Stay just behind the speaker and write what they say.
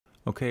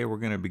Okay, we're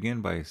going to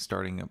begin by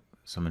starting up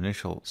some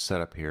initial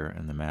setup here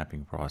in the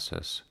mapping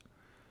process.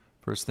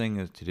 First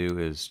thing to do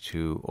is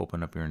to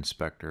open up your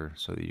inspector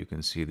so that you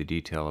can see the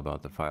detail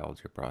about the files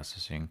you're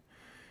processing.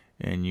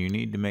 And you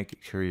need to make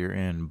sure you're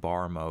in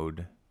bar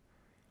mode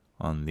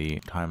on the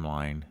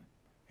timeline,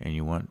 and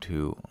you want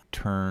to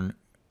turn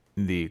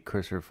the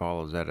cursor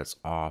follows edits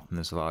off, and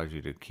this allows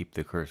you to keep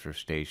the cursor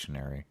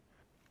stationary.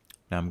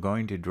 Now I'm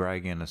going to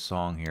drag in a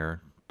song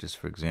here, just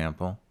for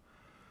example,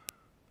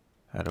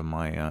 out of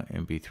my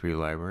MP3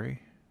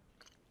 library.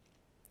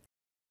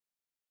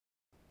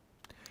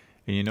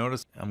 And you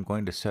notice I'm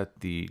going to set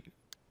the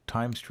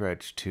time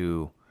stretch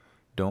to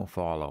don't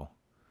follow.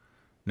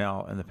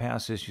 Now in the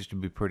past this used to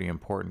be pretty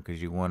important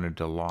because you wanted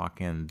to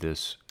lock in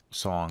this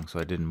song so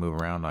it didn't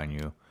move around on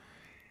you.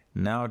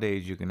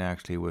 Nowadays you can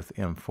actually, with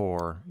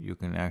M4, you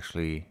can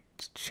actually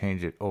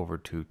change it over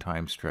to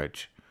time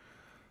stretch,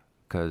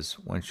 because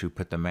once you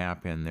put the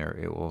map in there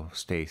it will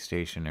stay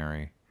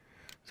stationary,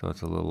 so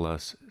it's a little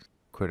less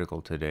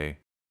critical today.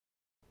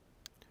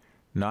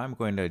 Now I'm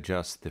going to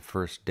adjust the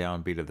first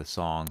downbeat of the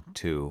song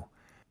to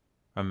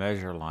a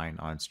measure line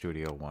on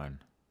Studio One.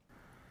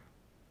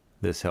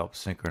 This helps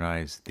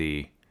synchronize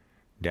the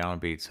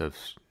downbeats of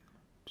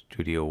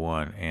Studio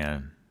One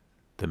and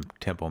the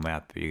tempo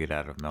map that you get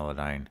out of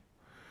Melodyne.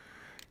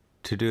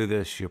 To do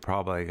this, you're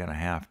probably going to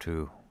have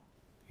to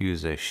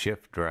use a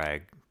shift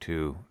drag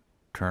to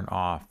turn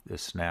off the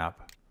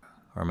snap,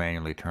 or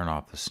manually turn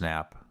off the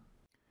snap.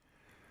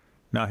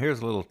 Now here's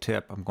a little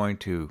tip. I'm going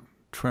to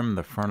trim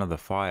the front of the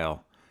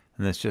file,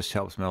 and this just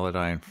helps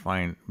Melodyne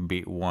find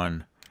beat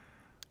 1.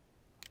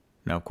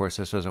 Now of course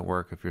this doesn't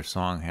work if your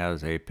song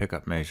has a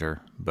pickup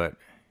measure, but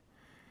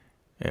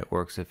it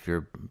works if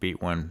your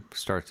beat 1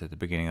 starts at the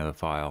beginning of the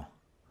file.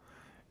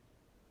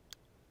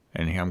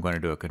 And here I'm going to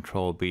do a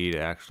Control B to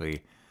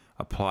actually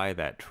apply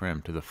that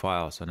trim to the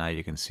file, so now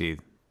you can see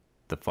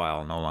the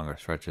file no longer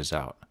stretches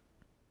out.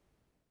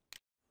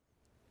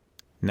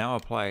 Now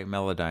apply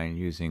Melodyne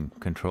using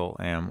Control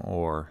M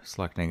or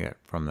selecting it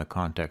from the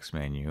context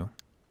menu.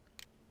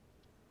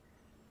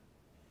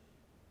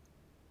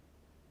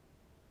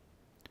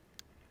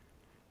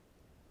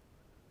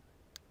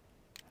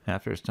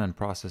 After it's done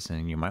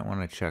processing, you might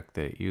want to check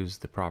that it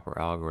used the proper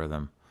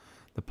algorithm.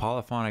 The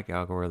polyphonic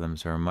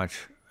algorithms are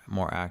much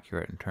more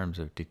accurate in terms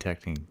of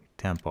detecting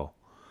tempo.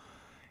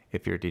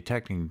 If you're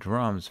detecting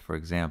drums, for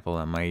example,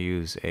 it might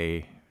use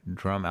a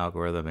drum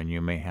algorithm, and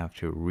you may have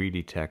to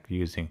redetect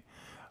using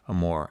a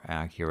more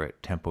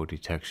accurate tempo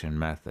detection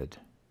method.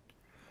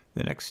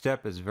 The next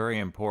step is very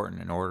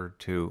important. In order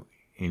to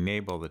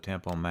enable the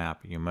tempo map,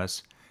 you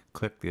must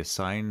click the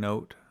assign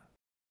note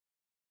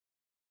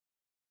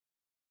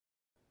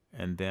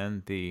and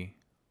then the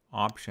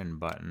option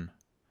button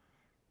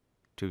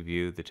to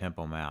view the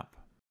tempo map.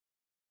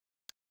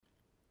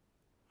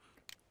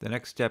 The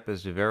next step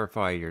is to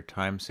verify your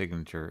time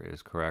signature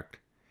is correct.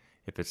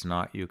 If it's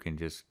not, you can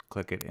just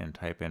click it and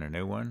type in a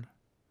new one.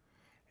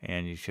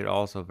 And you should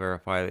also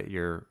verify that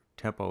your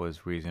tempo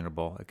is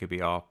reasonable. It could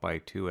be off by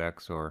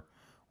 2x or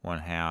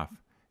 1/2,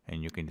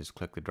 and you can just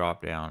click the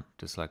drop down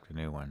to select a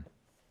new one.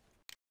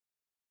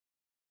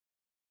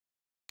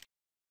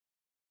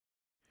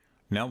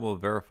 Now we'll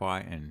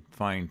verify and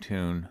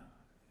fine-tune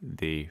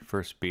the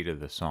first beat of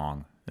the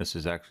song. This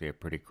is actually a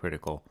pretty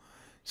critical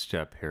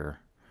step here.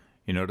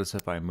 You notice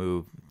if I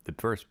move the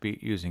first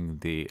beat using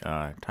the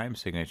time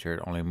signature,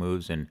 it only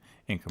moves in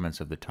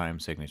increments of the time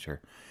signature.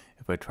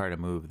 If I try to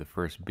move the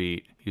first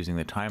beat using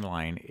the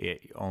timeline,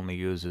 it only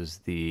uses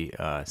the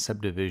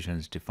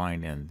subdivisions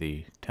defined in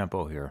the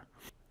tempo here.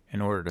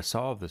 In order to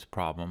solve this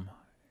problem,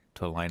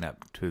 to line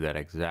up to that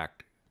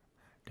exact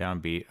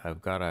downbeat,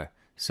 I've got to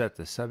set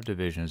the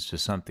subdivisions to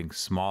something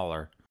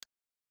smaller.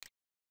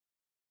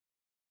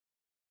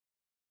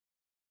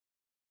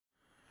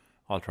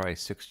 I'll try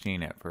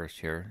 16 at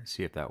first here,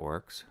 see if that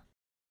works.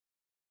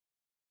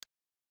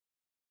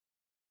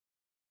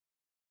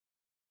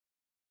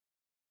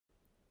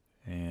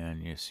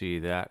 And you see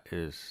that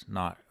is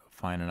not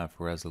fine enough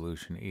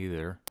resolution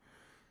either.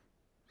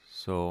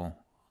 So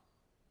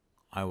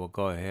I will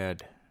go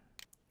ahead,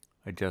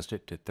 adjust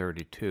it to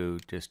 32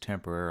 just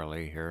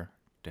temporarily here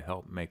to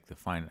help make the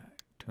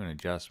fine-tune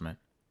adjustment.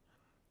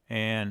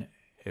 And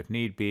if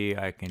need be,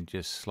 I can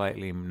just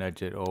slightly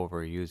nudge it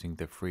over using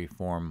the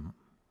freeform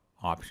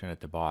option at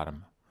the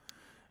bottom.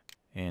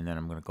 And then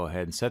I'm going to go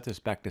ahead and set this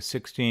back to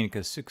 16,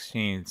 because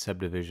 16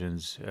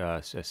 subdivisions, a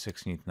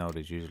 16th note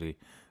is usually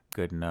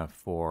good enough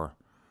for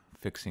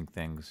fixing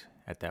things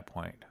at that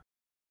point.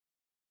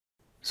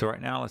 So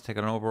right now let's take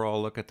an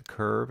overall look at the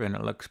curve, and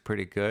it looks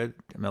pretty good.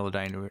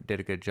 Melodyne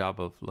did a good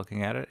job of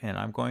looking at it, and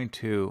I'm going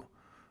to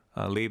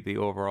leave the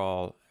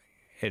overall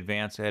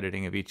advanced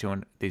editing of each one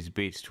of these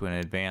beats to an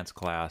advanced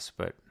class.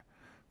 But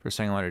first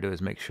thing I want to do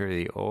is make sure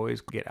that you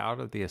always get out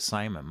of the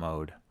assignment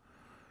mode.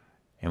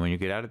 And when you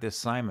get out of the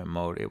assignment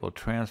mode, it will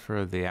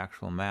transfer the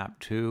actual map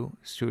to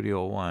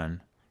Studio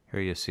One. Here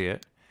you see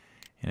it,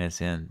 and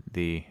it's in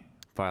the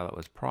file that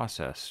was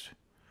processed.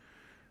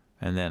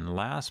 And then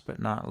last but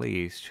not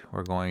least,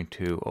 we're going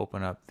to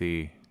open up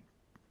the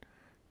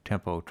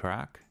tempo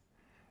track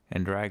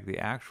and drag the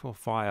actual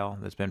file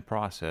that's been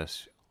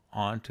processed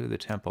onto the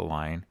tempo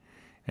line,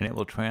 and it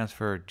will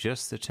transfer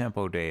just the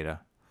tempo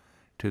data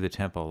to the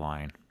tempo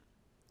line.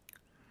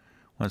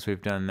 Once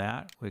we've done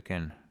that, we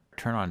can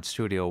turn on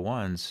Studio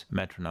One's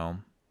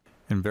metronome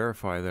and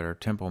verify that our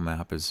tempo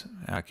map is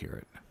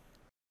accurate.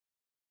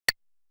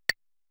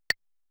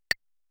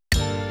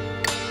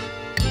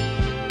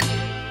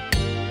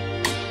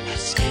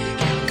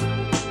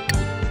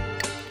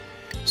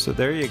 So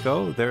there you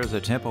go. There's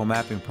a tempo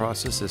mapping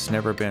process that's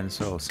never been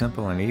so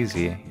simple and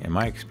easy in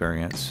my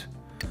experience.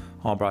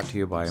 All brought to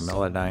you by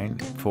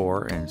Melodyne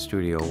 4 and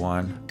Studio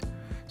One.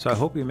 So I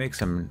hope you make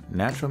some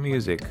natural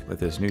music with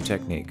this new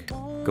technique.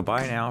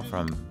 Goodbye now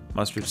from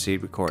Mustard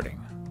Seed Recording.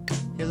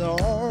 It's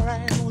all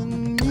right.